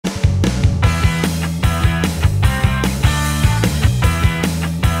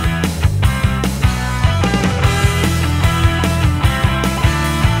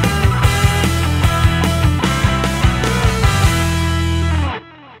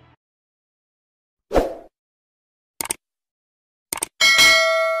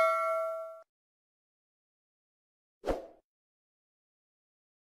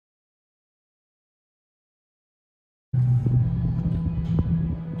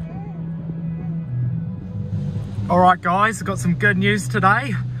Alright guys, I've got some good news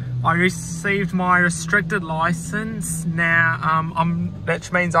today. I received my restricted license. Now,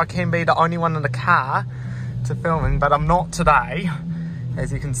 which means I can be the only one in the car to filming, but I'm not today,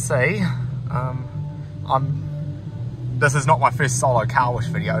 as you can see. This is not my first solo car wash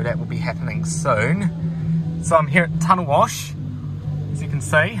video, that will be happening soon. So I'm here at Tunnel Wash, as you can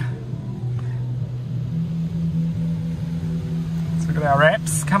see. Let's look at our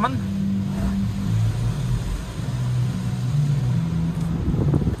wraps coming.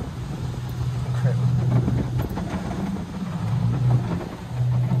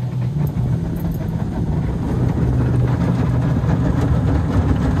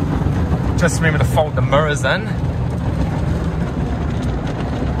 Just remember to fold the mirrors in.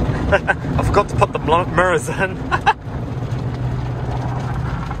 I forgot to put the mirrors in.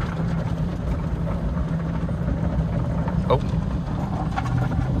 Oh.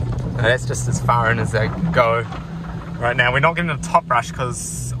 No, that's just as far in as they go. Right now, we're not getting the top brush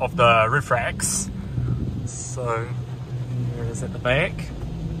because of the roof racks. So, there it is at the back.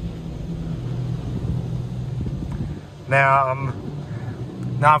 Now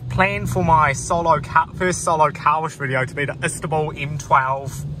I've planned for my first solo car wash video to be the Istanbul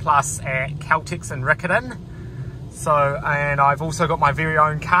M12 Plus at Caltex in Riccarton. So, and I've also got my very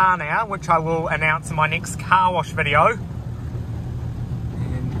own car now, which I will announce in my next car wash video.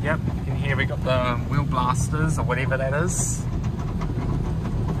 And yep, you can hear we got the wheel blasters or whatever that is.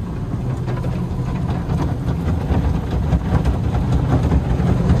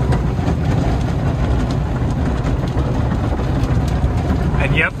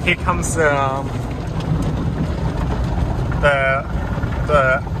 And yep, here comes the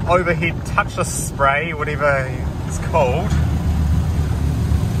overhead touchless spray, whatever it's called.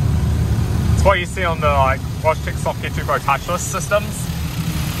 It's what you see on the WashTech Softcare Turbo touchless systems.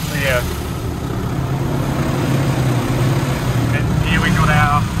 So yeah. And here we got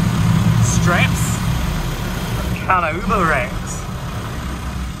our straps, Carla Uber racks.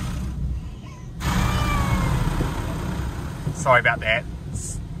 Sorry about that.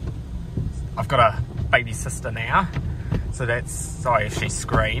 I've got a baby sister now, so that's, sorry if she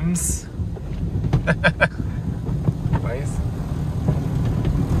screams. Please.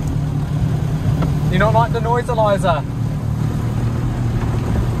 You don't like the noise, Eliza?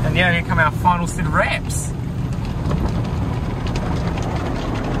 And yeah, here come our final set of wraps.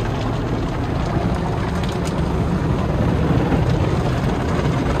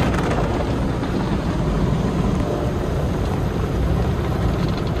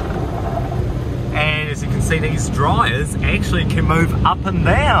 See, these dryers actually can move up and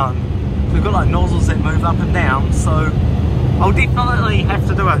down. We've got like nozzles that move up and down, so I'll definitely have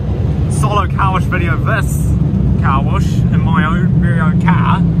to do a solo car wash video of this car wash in my very own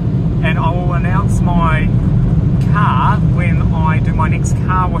car, and I will announce my car when I do my next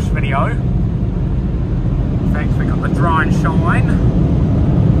car wash video. In fact, we got the dry and shine,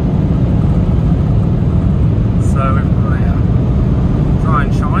 so we've got our dry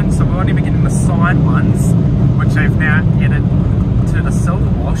and shine, so we're only getting the side ones, which they've now added to the silver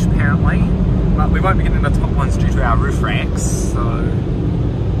wash apparently, but we won't be getting the top ones due to our roof racks, so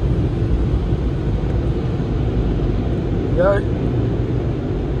there we go.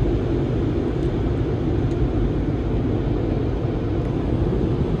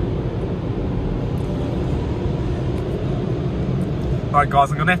 Alright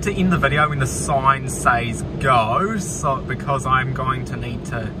guys, I'm going to have to end the video when the sign says go, so because I'm going to need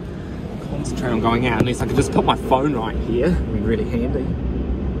to concentrate on going out, unless I could just put my phone right here. It'd be really handy.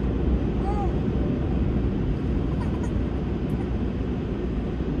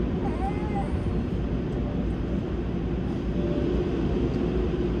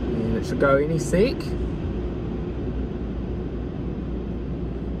 And it should go any sec.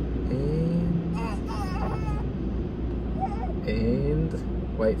 And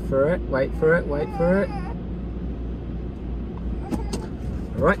wait for it, wait for it, wait for it.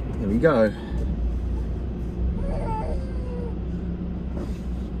 Alright, here we go.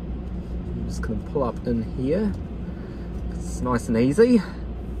 I'm just going to pull up in here. It's nice and easy.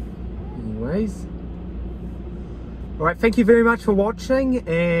 Anyways. Alright, thank you very much for watching,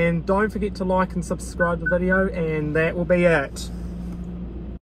 and don't forget to like and subscribe the video, and that will be it.